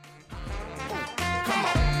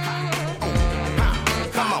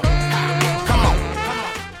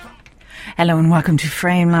Hello and welcome to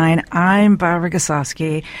Frameline. I'm Barbara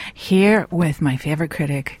Gosowski, here with my favorite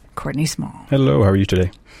critic, Courtney Small. Hello, how are you today?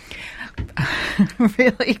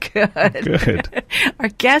 Really good. Good. Our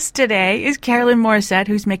guest today is Carolyn Morissette,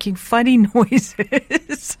 who's making funny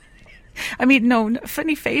noises. I mean, no,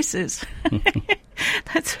 funny faces.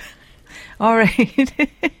 That's all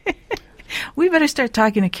right. We better start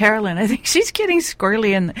talking to Carolyn. I think she's getting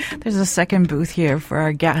squirrely, and there's a second booth here for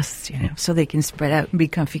our guests, so they can spread out and be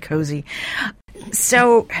comfy cozy.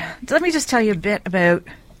 So let me just tell you a bit about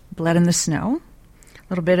Blood in the Snow, a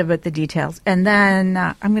little bit about the details, and then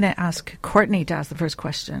I'm going to ask Courtney to ask the first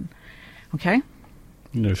question. Okay?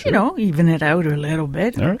 No, sure. Even it out a little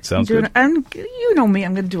bit. All right, sounds good. And you know me,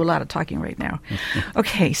 I'm going to do a lot of talking right now.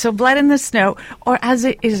 Okay, so Blood in the Snow, or as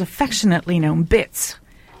it is affectionately known, BITS.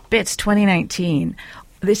 BITS 2019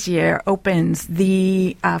 this year opens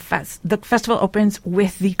the festival opens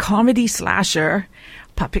with the comedy slasher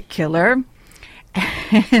Puppet Killer.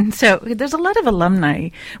 And so there's a lot of alumni,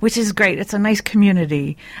 which is great. It's a nice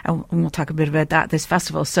community. And we'll talk a bit about that, this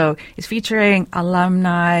festival. So it's featuring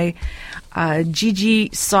alumni, Gigi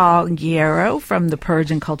Salguero from The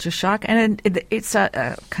Purge and Culture Shock. And it's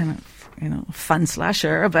a kind of, fun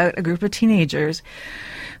slasher about a group of teenagers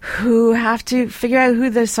who have to figure out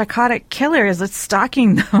who the psychotic killer is that's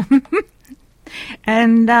stalking them.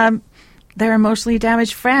 And their emotionally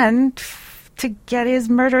damaged friend to get his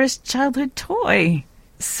murderous childhood toy.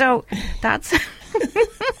 So that's...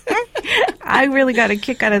 I really got a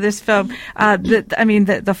kick out of this film. The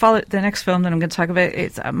next film that I'm going to talk about,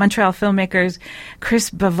 it's Montreal filmmakers Chris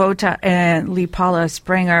Bavota and Lee Paula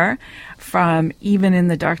Springer from Even in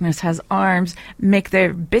the Darkness Has Arms make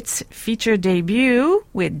their BITS feature debut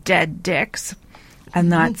with Dead Dicks.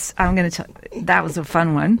 And that was a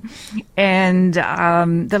fun one. And there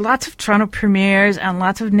are lots of Toronto premieres and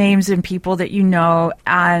lots of names and people that you know.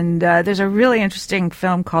 And there's a really interesting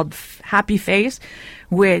film called Happy Face,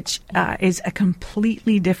 which is a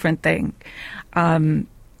completely different thing. And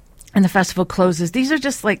the festival closes. These are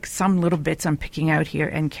just like some little bits I'm picking out here,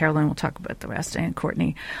 and Carolyn will talk about the rest, and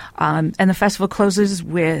Courtney. And the festival closes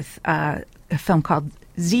with a film called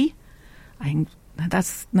Z.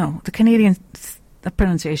 The Canadian... The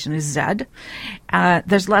pronunciation is Zed.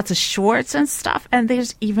 There's lots of shorts and stuff, and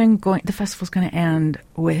there's even the festival's going to end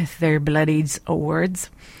with their Bloodieds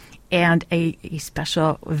Awards and a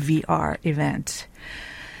special VR event.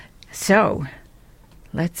 So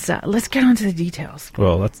let's get on to the details.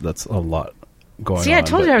 Well, that's a lot going on. See, I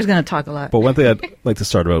told you I was going to talk a lot. But one thing I'd like to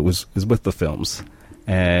start about is with the films,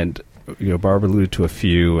 and Barbara alluded to a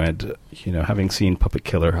few, and having seen Puppet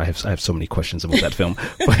Killer, I have so many questions about that film,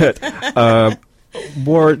 but.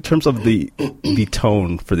 More in terms of the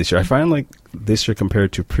tone for this year, I find like this year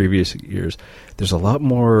compared to previous years, there's a lot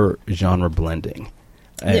more genre blending.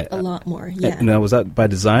 A lot more, yeah. Now, was that by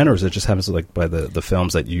design, or is it just happens like by the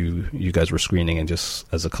films that you guys were screening and just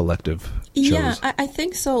as a collective chose? Yeah, I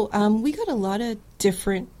think so. We got a lot of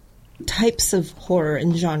different types of horror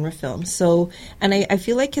and genre films. So, and I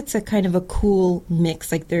feel like it's a kind of a cool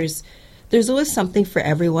mix. Like there's always something for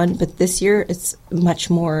everyone, but this year it's much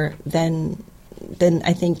more than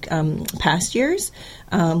I think past years.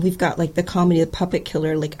 We've got like the comedy, The Puppet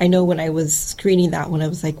Killer. Like I know when I was screening that one, I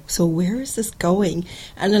was like, so where is this going?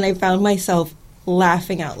 And then I found myself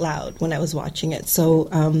laughing out loud when I was watching it. So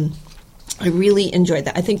I really enjoyed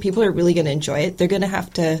that. I think people are really going to enjoy it. They're going to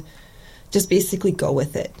have to just basically go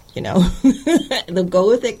with it, They'll go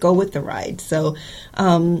with it, go with the ride. So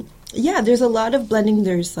there's a lot of blending.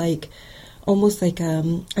 There's like almost like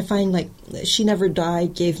I find like She Never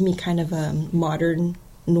Died gave me kind of a modern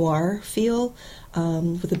noir feel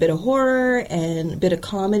with a bit of horror and a bit of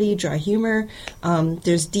comedy, dry humor.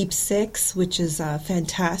 There's Deep Six, which is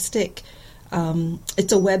fantastic.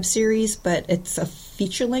 It's a web series, but it's a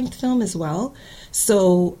feature-length film as well.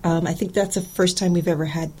 So I think that's the first time we've ever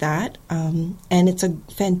had that. And it's a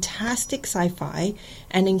fantastic sci-fi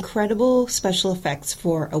and incredible special effects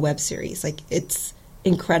for a web series. Like it's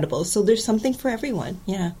incredible. So there's something for everyone.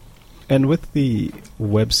 Yeah. And with the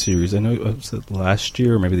web series, I know it was last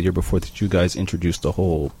year or maybe the year before that you guys introduced the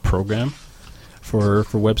whole program for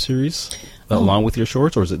web series along with your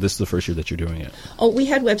shorts, or is it this the first year that you're doing it? Oh, we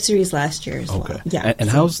had web series last year as well. Yeah. And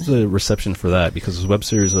how's the reception for that? Because web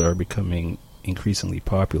series are becoming increasingly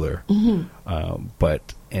popular,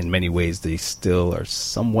 but in many ways they still are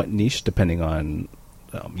somewhat niche depending on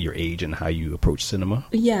your age and how you approach cinema.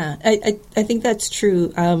 Yeah, I think that's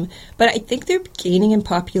true. But I think they're gaining in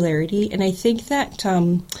popularity. And I think that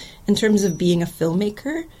in terms of being a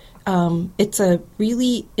filmmaker, it's a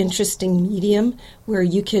really interesting medium where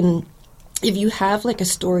you can if you have like a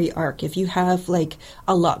story arc, if you have like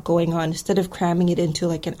a lot going on, instead of cramming it into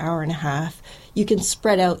like an hour and a half, you can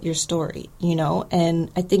spread out your story, you know? And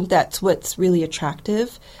I think that's what's really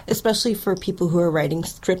attractive, especially for people who are writing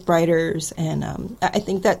script writers. And I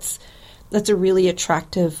think that's a really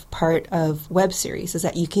attractive part of web series, is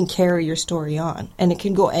that you can carry your story on and it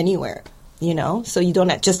can go anywhere, you know? So you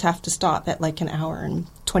don't just have to stop at like an hour and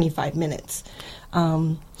 25 minutes.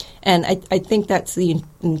 And I think that's the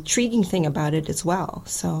intriguing thing about it as well.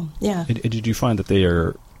 So, yeah. Did you find that they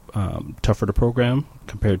are tougher to program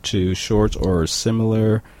compared to shorts, or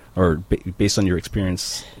similar, or based on your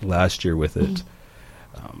experience last year with it,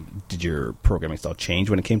 did your programming style change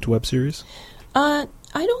when it came to web series? I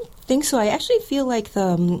don't think so. I actually feel like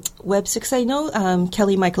the web series, I know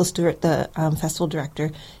Kelly Michael Stewart, the festival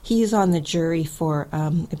director, he's on the jury for, I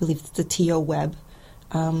believe it's the TO Web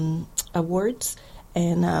Awards,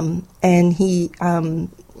 and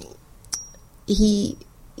he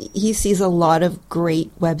sees a lot of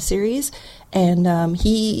great web series, and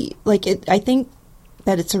he like it. I think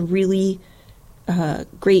that it's a really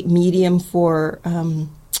great medium for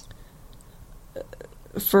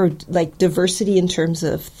like diversity in terms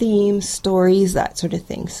of themes, stories, that sort of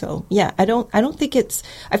thing. So yeah, I don't think it's.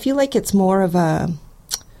 I feel like it's more of a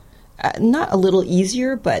not a little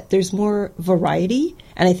easier, but there's more variety,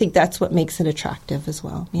 and I think that's what makes it attractive as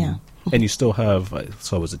well. Yeah. And you still have,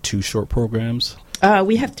 so was it 2 short programs?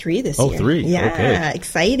 We have 3 this year. Oh, 3. Yeah, okay.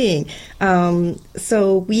 Exciting.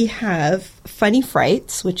 So we have Funny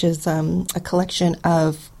Frights, which is a collection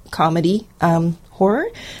of comedy horror.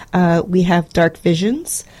 We have Dark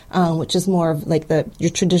Visions, which is more of like your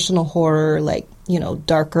traditional horror, like, you know,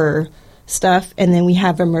 darker stuff. And then we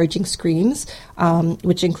have Emerging Screams,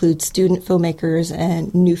 which includes student filmmakers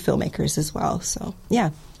and new filmmakers as well. So, yeah.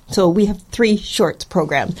 So we have 3 shorts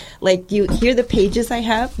programmed. Like, you hear the pages I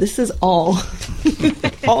have? This is all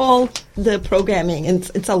the programming,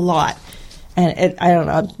 and it's a lot. And I don't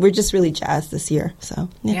know, we're just really jazzed this year. So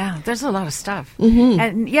yeah, there's a lot of stuff.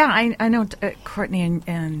 And yeah, I know Courtney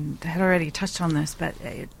and had already touched on this, but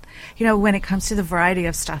you know, when it comes to the variety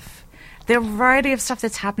of stuff,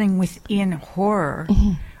 that's happening within horror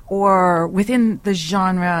or within the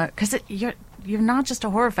genre, because you're not just a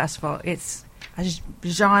horror festival, it's a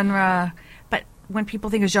genre. But when people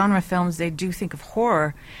think of genre films, they do think of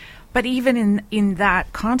horror. But even in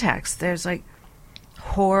that context, there's like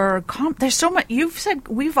horror. There's so much.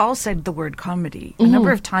 We've all said the word comedy a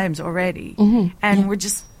number of times already, and we're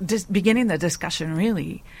just beginning the discussion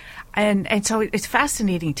really. And so it's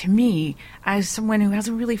fascinating to me as someone who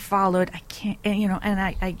hasn't really followed. I can't, you know, and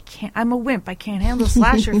I can't. I'm a wimp. I can't handle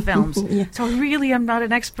slasher films. So really, I'm not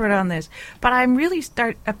an expert on this. But I'm really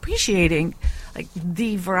start appreciating like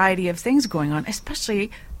the variety of things going on, especially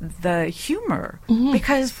the humor,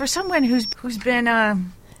 because for someone who's been a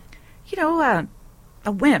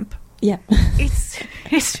wimp. Yeah,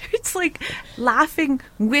 it's like laughing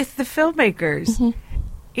with the filmmakers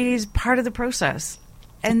is part of the process.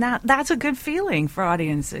 And that's a good feeling for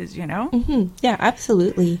audiences, you know? Yeah,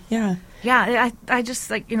 absolutely. Yeah. Yeah, I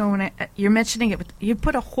just like, you know, when you're mentioning it, you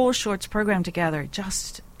put a whole shorts program together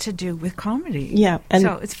just to do with comedy. Yeah. And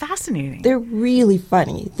so it's fascinating. They're really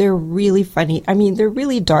funny. I mean, they're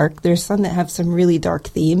really dark. There's some that have some really dark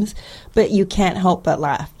themes, but you can't help but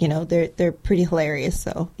laugh. You know, they're pretty hilarious.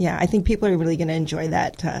 So, yeah, I think people are really going to enjoy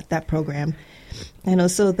that program. And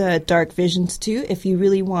also the Dark Visions, too, if you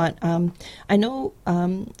really want. I know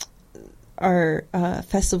our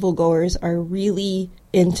festival goers are really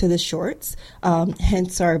into the shorts,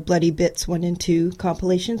 hence our Bloody Bits 1 and 2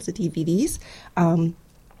 compilations, the DVDs.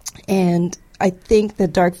 And I think the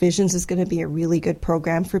Dark Visions is going to be a really good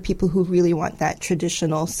program for people who really want that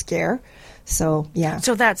traditional scare. So, yeah.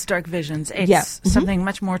 So that's Dark Visions. It's something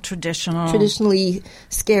much more traditional. Traditionally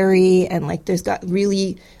scary, and like there's got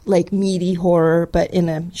really like meaty horror, but in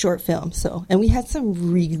a short film. So, and we had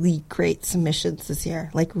some really great submissions this year,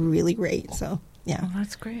 like really great. So, yeah. Oh,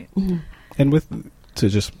 that's great. And to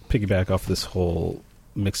just piggyback off this whole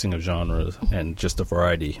mixing of genres and just the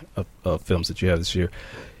variety of films that you have this year,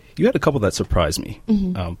 you had a couple that surprised me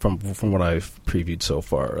from what I've previewed so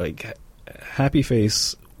far. Like Happy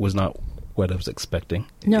Face was not what I was expecting.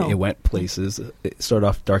 No. It went places. It started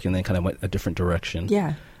off dark and then kind of went a different direction.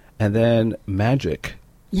 Yeah. And then Magic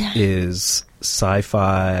is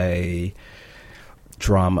sci-fi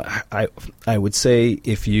drama. I would say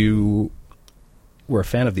if you were a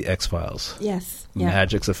fan of the X-Files, yes,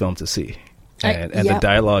 Magic's a film to see. And the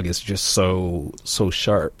dialogue is just so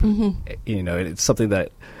sharp. You know, it's something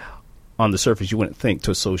that on the surface you wouldn't think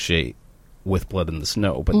to associate with Blood in the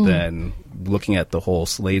Snow, but then looking at the whole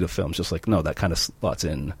slate of films, just like, no, that kind of slots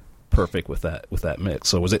in perfect with that mix.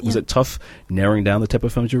 So was it tough narrowing down the type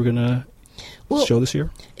of films you were going to show this year?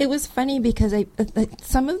 It was funny because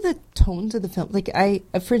some of the tones of the film, like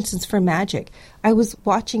for instance, for Magic, I was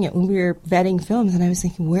watching it when we were vetting films, and I was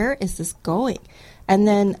thinking, where is this going? And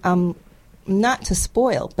then, not to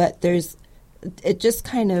spoil, but it just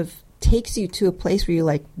kind of takes you to a place where you're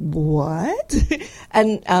like, what?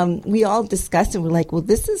 And we all discussed and we're like, well,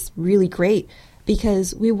 this is really great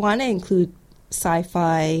because we want to include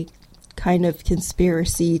sci-fi kind of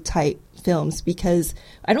conspiracy type films, because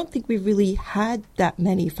I don't think we've really had that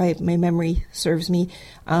many, if my memory serves me,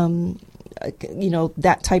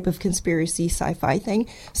 that type of conspiracy sci-fi thing.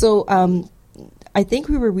 So I think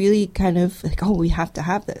we were really kind of like, oh, we have to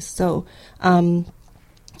have this. So I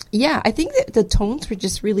think that the tones were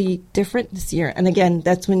just really different this year. And again,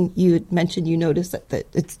 that's when you had mentioned you noticed that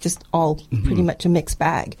it's just all pretty much a mixed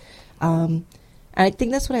bag. And I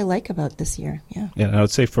think that's what I like about this year. Yeah. Yeah, and I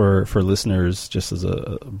would say for listeners, just as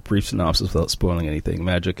a brief synopsis without spoiling anything,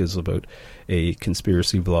 Magic is about a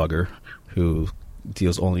conspiracy vlogger who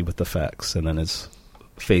deals only with the facts and then is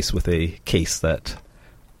faced with a case that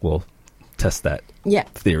will test that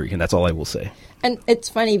theory. And that's all I will say. And it's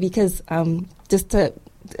funny because just to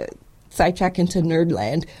sidetrack into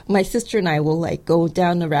Nerdland, my sister and I will like go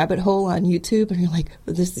down the rabbit hole on YouTube, and you're like,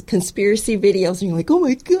 there's conspiracy videos, and you're like, oh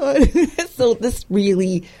my god! So this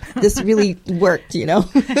really worked, I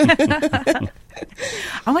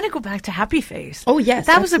want to go back to Happy Face. Oh yes,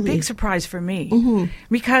 that was a big surprise for me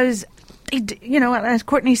because as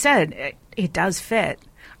Courtney said, it does fit,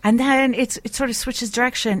 and then it sort of switches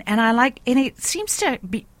direction, and it seems to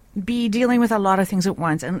be dealing with a lot of things at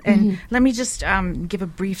once. And let me just give a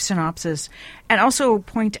brief synopsis and also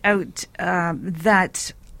point out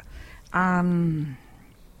that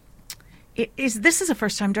this is a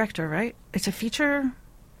first-time director, right? It's a feature?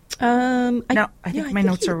 I think my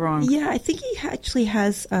notes are wrong. Yeah, I think he actually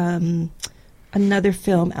has another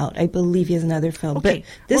film out. I believe he has another film. Okay.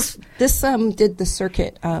 But this did the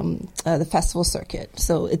circuit, the festival circuit,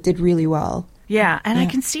 so it did really well. Yeah, and I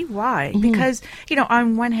can see why. Because,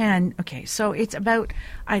 on one hand, okay, so it's about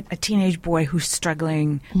a teenage boy who's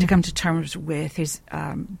struggling to come to terms with his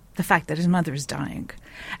the fact that his mother is dying.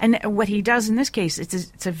 And what he does in this case,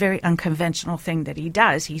 it's a very unconventional thing that he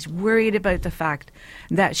does. He's worried about the fact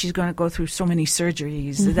that she's going to go through so many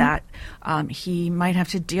surgeries that he might have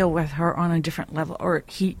to deal with her on a different level, or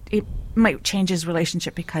it might change his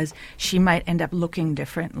relationship because she might end up looking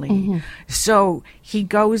differently. So he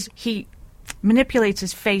manipulates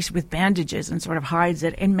his face with bandages and sort of hides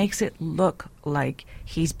it and makes it look like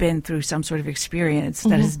he's been through some sort of experience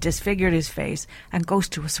that has disfigured his face, and goes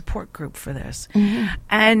to a support group for this.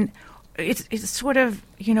 And it's sort of,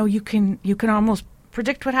 you can almost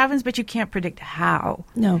predict what happens, but you can't predict how.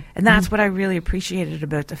 No. And that's what I really appreciated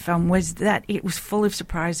about the film, was that it was full of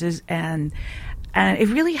surprises, and it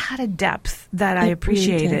really had a depth that I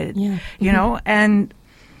appreciated. Really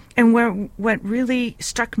And what really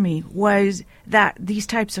struck me was that these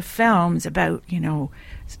types of films about,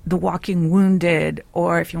 the walking wounded,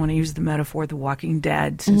 or if you want to use the metaphor, the walking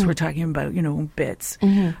dead, since we're talking about, bits,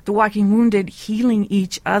 the walking wounded healing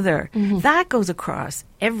each other, that goes across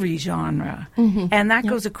every genre. And that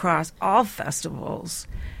goes across all festivals.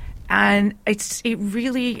 And it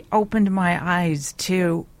really opened my eyes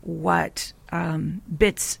to what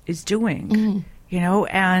Bits is doing,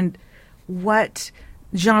 and what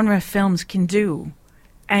genre films can do,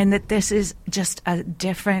 and that this is just a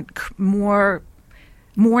different, more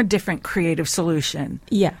different creative solution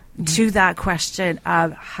to that question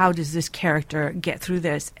of how does this character get through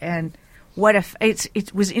this, and what if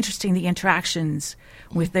it was interesting, the interactions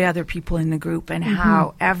with the other people in the group, and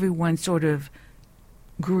how everyone sort of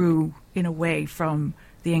grew in a way from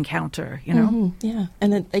the encounter, Yeah,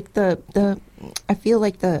 and I feel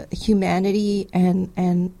like the humanity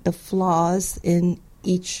and the flaws in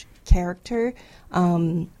each character,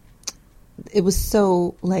 it was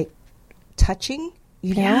so touching,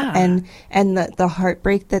 and the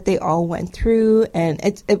heartbreak that they all went through, and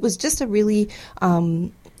it was just a really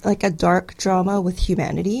a dark drama with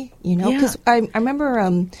humanity, because I remember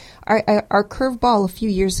our curveball a few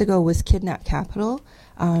years ago was Kidnap Capital.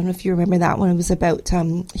 I don't know if you remember that one. It was about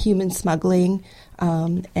human smuggling,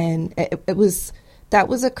 and that was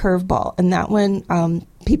a curveball, and that one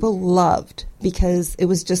people loved because it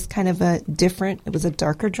was just kind of it was a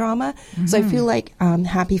darker drama. So I feel like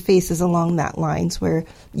Happy Face is along that lines, where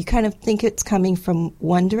you kind of think it's coming from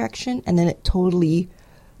one direction, and then it totally,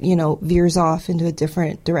 veers off into a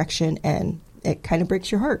different direction, and it kind of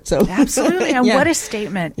breaks your heart. So absolutely, and what a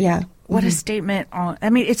statement! Yeah. What a statement on. I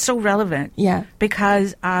mean, it's so relevant. Yeah.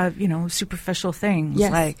 Because of superficial things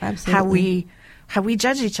Yes, like absolutely. how we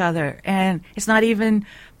judge each other, and it's not even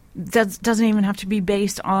doesn't even have to be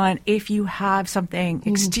based on if you have something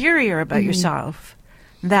exterior about yourself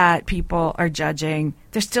that people are judging.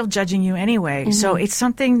 They're still judging you anyway. So it's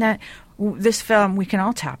something that this film we can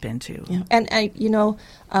all tap into. Yeah. And I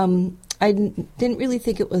didn't really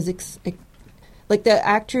think it was like the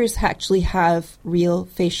actors actually have real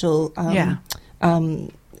facial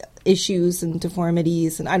issues and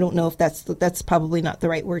deformities, and I don't know if that's probably not the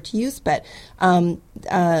right word to use, but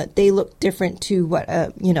they look different to what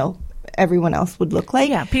everyone else would look like.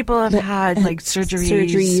 Yeah, people have had like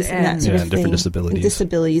surgeries and that sort of thing, different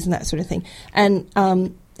disabilities and that sort of thing, and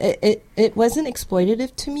it wasn't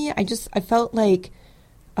exploitative to me. I felt like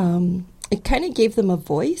it kind of gave them a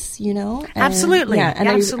voice, And, absolutely, yeah, and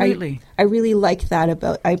absolutely. I really like that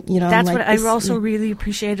about That's like what I also really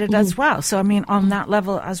appreciated as well. So I mean, on that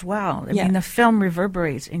level as well. I mean, the film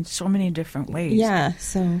reverberates in so many different ways. Yeah.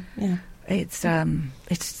 So yeah, it's I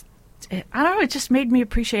don't know. It just made me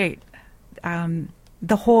appreciate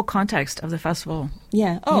the whole context of the festival.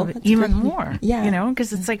 Yeah. even more. Yeah.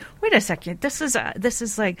 Because it's like, wait a second. This is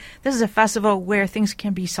a festival where things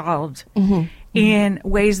can be solved in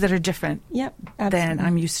ways that are different than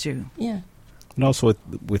I'm used to. Yeah. And also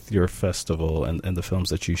with your festival and the films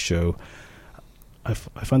that you show, I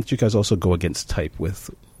find that you guys also go against type with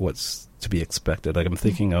what's to be expected. Like I'm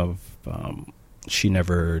thinking of She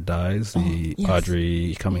Never Dies, the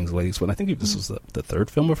Audrey Cummings Ladies one. I think this was the third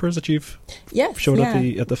film of hers that you've showed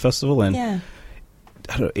at the festival, and I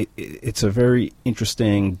don't know, it's a very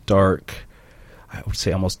interesting, dark, I would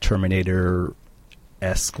say almost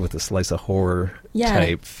Terminator-esque with a slice of horror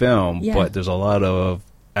type film, but there's a lot of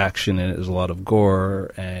action in it, there's a lot of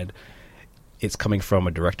gore, and it's coming from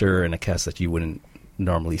a director and a cast that you wouldn't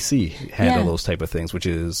normally see handle those type of things, which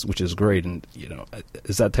is great. And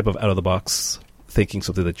is that type of out of the box thinking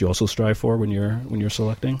something that you also strive for when you're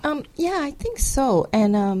selecting? Yeah, I think so.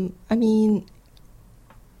 And I mean,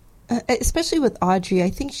 especially with Audrey, I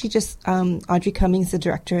think she just Audrey Cummings, the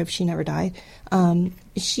director of She Never Died.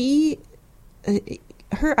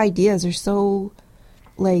 Her ideas are so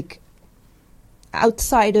like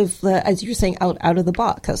outside of as you're saying, outside of the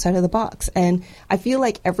box. And I feel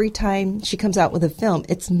like every time she comes out with a film,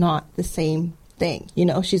 it's not the same thing.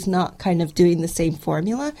 She's not kind of doing the same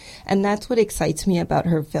formula, and that's what excites me about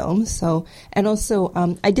her films. So, and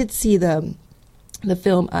also, I did see the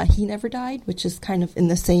film He Never Died, which is kind of in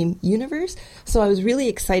the same universe. So I was really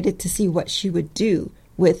excited to see what she would do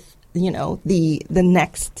with the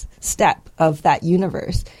next step of that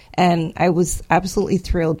universe. And I was absolutely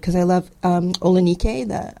thrilled because I love Olenike,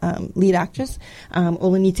 the lead actress,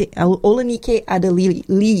 Olenike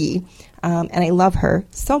Adelili, and I love her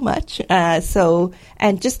so much.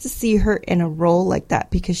 And just to see her in a role like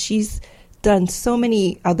that, because she's done so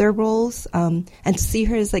many other roles, and to see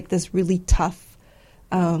her as like this really tough,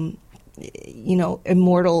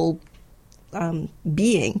 immortal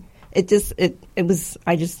being.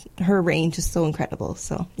 Her range is so incredible.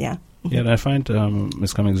 So, yeah. Yeah, and I find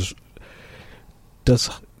Ms. Cummings does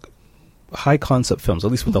high concept films, at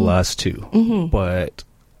least with the last two, but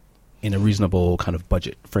in a reasonable kind of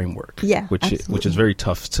budget framework. Yeah, which is very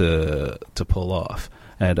tough to pull off.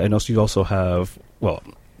 And I know you also have, well,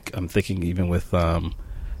 I'm thinking even with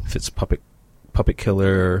if it's Puppet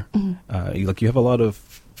Killer, you have a lot of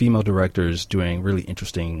female directors doing really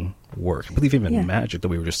interesting work. I believe even Magic that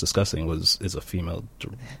we were just discussing is a female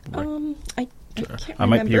director. I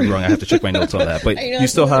might be wrong. I have to check my notes on that. But you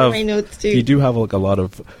still have my notes too. You do have like a lot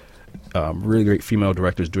of really great female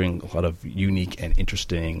directors doing a lot of unique and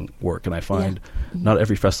interesting work. And I find not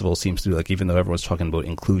every festival seems to do, like, even though everyone's talking about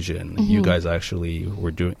inclusion, you guys actually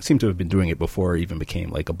seem to have been doing it before it even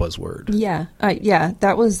became like a buzzword. Yeah,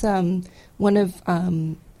 that was one of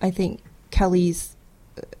I think Kelly's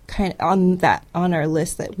kind of on our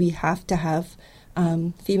list that we have to have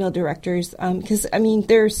female directors, because I mean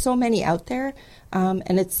there's so many out there, and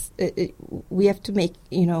we have to make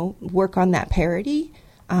work on that parity,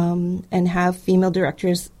 and have female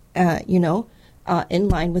directors in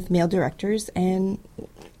line with male directors, and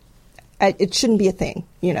it shouldn't be a thing,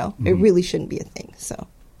 it really shouldn't be a thing. So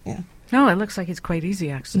no, it looks like it's quite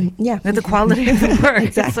easy, actually. Yeah. The quality of the work.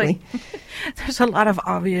 Exactly. It's like, there's a lot of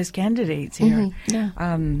obvious candidates here. Yeah.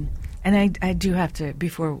 And I do have to,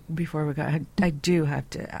 before we go, I do have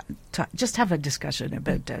to just have a discussion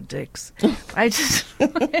about Dead Dicks. I just,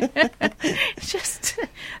 just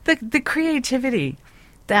the creativity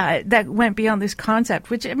that went beyond this concept,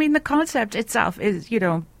 which, I mean, the concept itself is,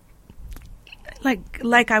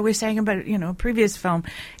 like I was saying about, a previous film,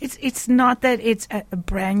 it's not that it's a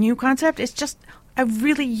brand new concept. It's just a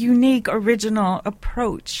really unique, original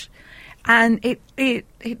approach. And it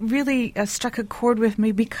really struck a chord with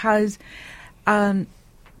me because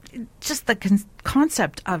just the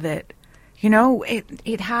concept of it,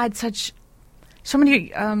 it had so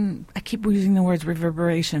many, I keep using the words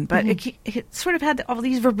reverberation, but it sort of had all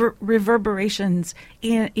these reverberations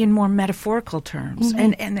in more metaphorical terms.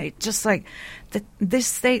 And it just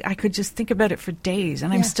this thing, I could just think about it for days,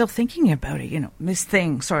 and I'm still thinking about it. This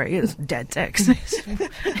thing, is dead sex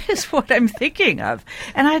is what I'm thinking of.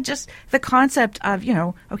 And the concept of,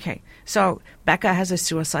 okay, so Becca has a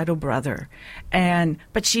suicidal brother,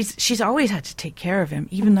 but she's always had to take care of him,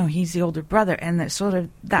 even though he's the older brother, and that sort of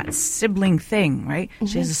that sibling thing, right?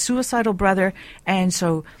 She has a suicidal brother, and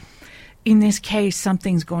so in this case,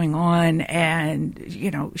 something's going on, and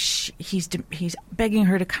he's begging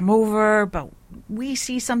her to come over, but we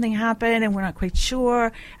see something happen, and we're not quite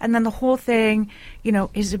sure, and then the whole thing,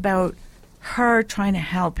 is about her trying to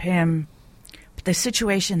help him, but the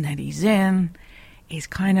situation that he's in is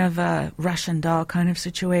kind of a Russian doll kind of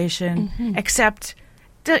situation, except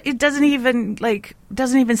it doesn't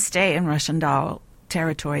even stay in Russian doll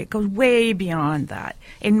territory. It goes way beyond that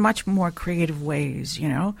in much more creative ways,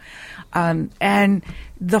 and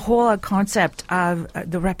the whole concept of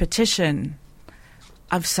the repetition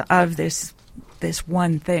of this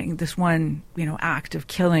one thing, this one act of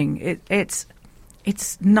killing. It's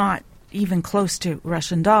not even close to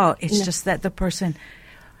Russian doll. It's just that the person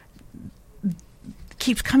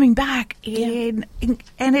keeps coming back, and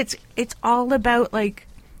it's all about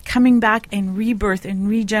coming back and rebirth and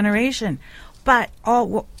regeneration. But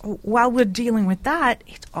while we're dealing with that,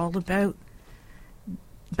 it's all about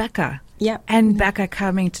Becca, and Becca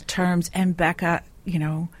coming to terms, and Becca,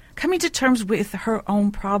 coming to terms with her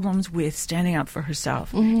own problems, with standing up for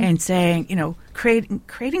herself and saying,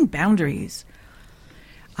 creating boundaries.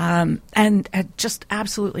 And I just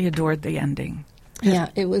absolutely adored the ending. Yeah,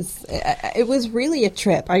 it was really a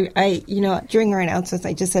trip. I during our announcements,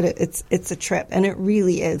 I just said it's a trip, and it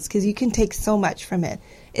really is, because you can take so much from it.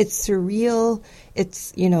 It's surreal.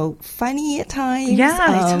 It's funny at times.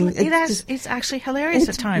 Yeah, it's actually hilarious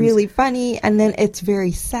at times. It's really funny, and then it's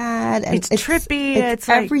very sad. And it's trippy. It's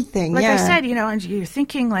everything. Like I said, and you're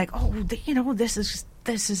thinking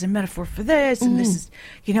this is a metaphor for this, and this is,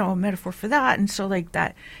 a metaphor for that. And so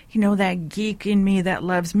that, that geek in me that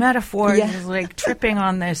loves metaphors is tripping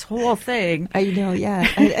on this whole thing. I know, yeah.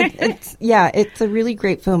 It's a really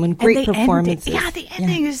great film and great performances. The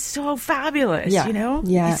ending is so fabulous,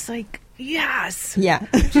 Yeah. It's yes. Yeah.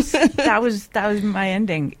 that was my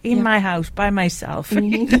ending in my house by myself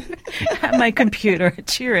at my computer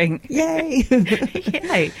cheering. Yay.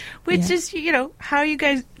 Yay. Which is, how you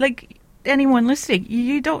guys, anyone listening,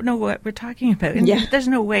 you don't know what we're talking about, and there's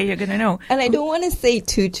no way you're going to know. And I don't want to say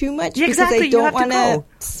too much because exactly, I don't want to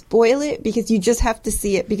spoil it, because you just have to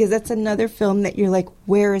see it, because that's another film that you're like,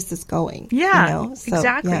 where is this going? Yeah, So,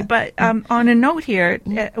 exactly. yeah. But on a note here,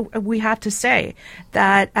 we have to say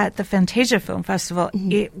that at the Fantasia Film Festival,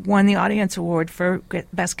 it won the Audience Award for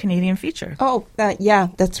Best Canadian Feature. Oh,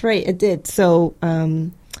 that's right, it did. So,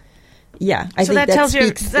 I think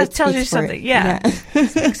that tells you something. Yeah. It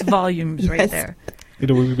speaks volumes right there.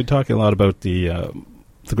 We've been talking a lot about the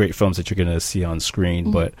great films that you're going to see on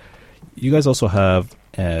screen, but you guys also have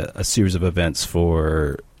a series of events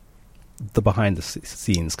for the behind the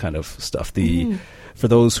scenes kind of stuff. For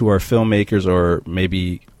those who are filmmakers or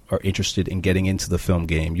maybe are interested in getting into the film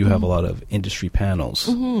game, you have a lot of industry panels.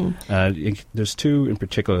 There's two in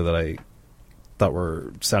particular that I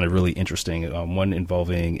thought sounded really interesting. One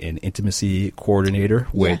involving an intimacy coordinator,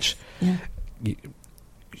 which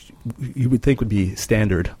you would think would be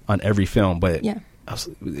standard on every film, but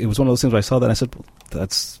it was one of those things where I saw that and I said,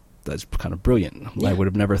 that's kind of brilliant. I would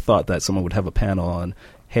have never thought that someone would have a panel on,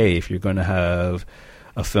 hey, if you're going to have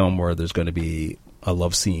a film where there's going to be a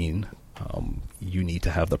love scene, you need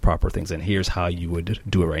to have the proper things, and here's how you would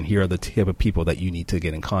do it right, and here are the type of people that you need to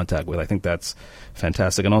get in contact with. I think that's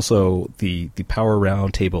fantastic. And also the Power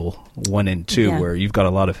Round Table 1 and 2, where you've got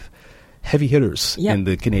a lot of heavy hitters in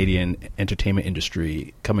the Canadian entertainment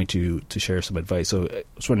industry coming to share some advice. So I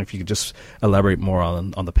was wondering if you could just elaborate more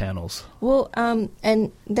on the panels. Well,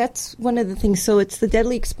 and that's one of the things. So it's the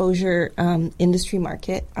Deadly Exposure industry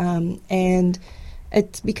market, and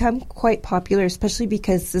it's become quite popular, especially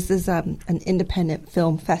because this is an independent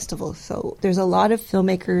film festival. So there's a lot of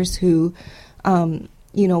filmmakers who,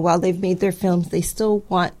 while they've made their films, they still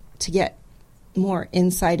want to get more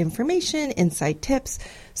inside information, inside tips.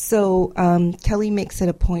 So Kelly makes it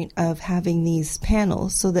a point of having these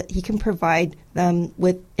panels so that he can provide them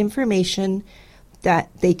with information that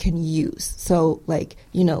they can use. So like,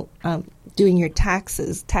 doing your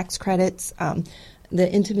taxes, tax credits, the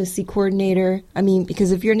intimacy coordinator. I mean,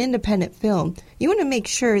 because if you're an independent film, you want to make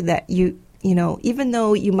sure that even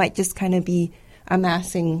though you might just kind of be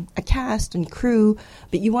amassing a cast and crew,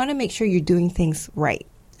 but you want to make sure you're doing things right,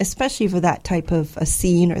 especially for that type of a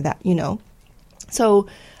scene or that, So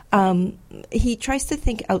he tries to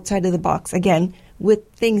think outside of the box, again,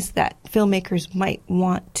 with things that filmmakers might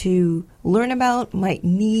want to learn about,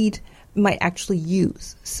 might actually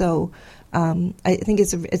use. So I think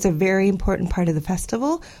it's a very important part of the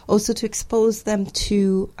festival, also to expose them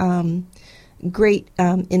to great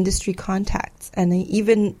industry contacts. And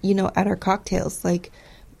even, at our cocktails, like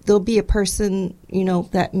there'll be a person,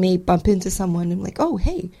 that may bump into someone and like, oh,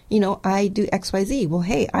 hey, I do XYZ. Well,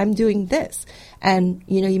 hey, I'm doing this. And,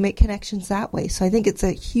 you make connections that way. So I think it's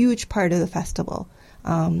a huge part of the festival.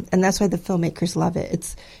 And that's why the filmmakers love it.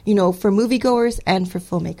 It's, for moviegoers and for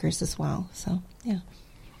filmmakers as well. So, yeah.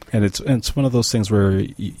 And it's one of those things where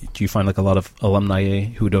do you find like a lot of alumni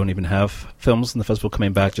who don't even have films in the festival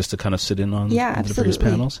coming back just to kind of sit in on the various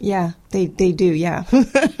panels? Yeah, they do, yeah.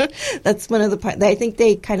 That's one of the parts. I think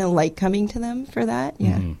they kind of like coming to them for that.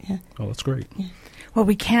 Yeah, yeah. Oh, that's great. Yeah. Well,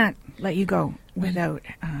 we can't let you go without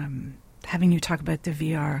having you talk about the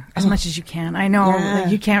VR as much as you can. I know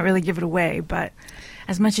that you can't really give it away, but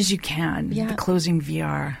as much as you can, the closing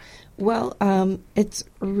VR. Well, it's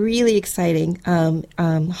really exciting.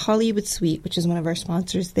 Hollywood Suite, which is one of our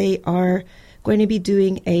sponsors, they are going to be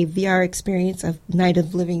doing a VR experience of Night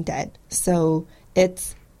of the Living Dead. So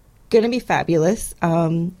it's going to be fabulous.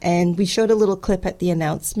 And we showed a little clip at the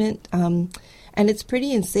announcement, and it's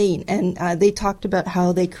pretty insane. And they talked about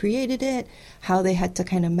how they created it, how they had to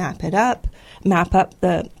kind of map up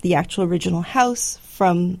the actual original house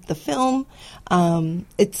from the film.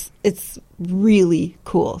 It's really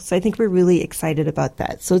cool. So I think we're really excited about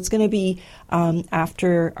that. So it's going to be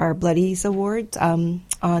after our Bloodies Awards on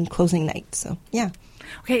closing night. So, yeah.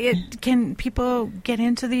 Okay, can people get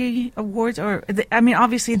into the awards?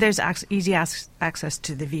 Obviously there's easy access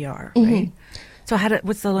to the VR, right? So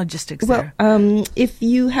what's the logistics there? If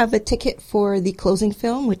you have a ticket for the closing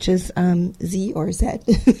film, which is Z or Z,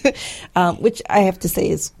 which I have to say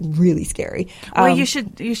is really scary. Well, you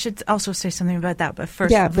should also say something about that, but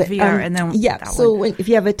first the VR and then that so if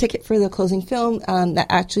you have a ticket for the closing film, that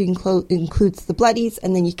actually includes the Bloodies,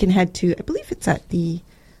 and then you can head to, I believe it's at the...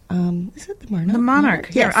 is it the Monarch? The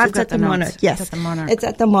Monarch. Yes, I've got the Monarch. Yes, it's at the Monarch. It's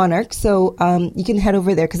at the Monarch. So you can head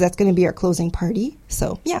over there because that's going to be our closing party.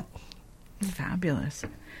 So, yeah. Fabulous.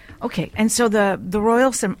 Okay, and so the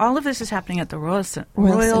Royal all of this is happening at the Royal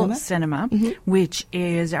Cinema, which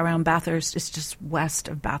is around Bathurst. It's just west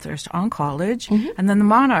of Bathurst on College, and then the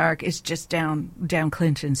Monarch is just down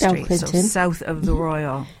Clinton Street, so south of the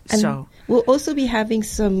Royal. And so we'll also be having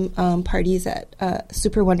some parties at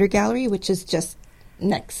Super Wonder Gallery, which is just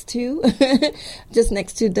next to the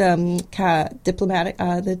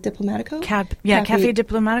Diplomatico. Cafe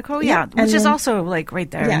Diplomatico, which is also like right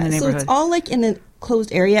there in the neighborhood. So it's all like in a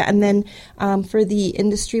closed area, and then for the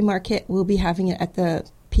industry market, we'll be having it at the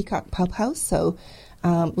Peacock Pub House, so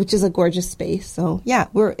which is a gorgeous space. So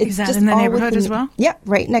is that in the neighborhood as well? Yeah,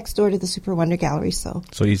 right next door to the Super Wonder Gallery. So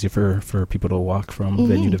easy for people to walk from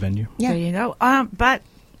venue to venue. Yeah, there you go. But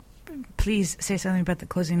please say something about the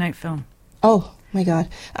closing night film. Oh my God.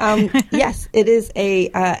 Yes, it is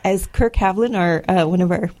as Kirk Havlin, one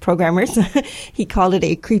of our programmers, he called it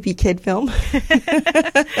a creepy kid film.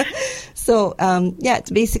 So,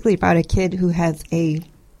 it's basically about a kid who has a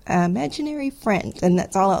imaginary friend, and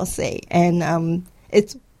that's all I'll say. And a lot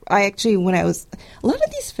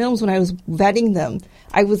of these films, when I was vetting them,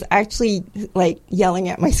 I was actually like yelling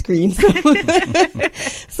at my screen. So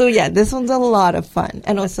this one's a lot of fun,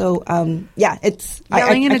 and also it's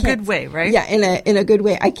yelling in a good way, right? Yeah, in a good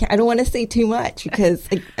way. I don't want to say too much because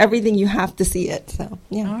everything you have to see it. So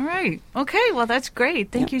All right, okay. Well, that's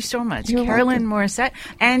great. Thank you so much, You're Carolyn welcome. Morissette.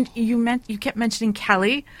 And you kept mentioning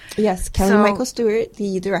Kelly. Yes, Kelly Michael Stewart,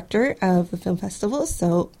 the director of the film festival.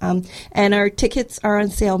 So and our tickets are on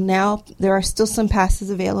sale now. There are still some passes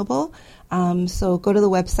available. So go to the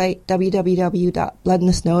website,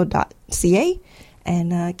 www.bloodinthesnow.ca,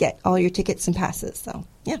 and get all your tickets and passes. So,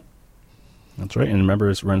 yeah. That's right. And remember,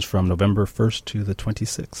 it runs from November 1st to the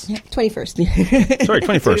 26th. Yeah, 21st. Sorry,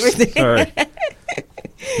 21st. Sorry.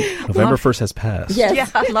 November 1st has passed. Yes. Yeah,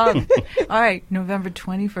 long. All right, November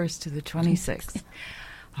 21st to the 26th.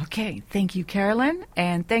 Okay, thank you, Carolyn,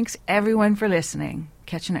 and thanks everyone for listening.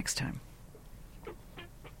 Catch you next time.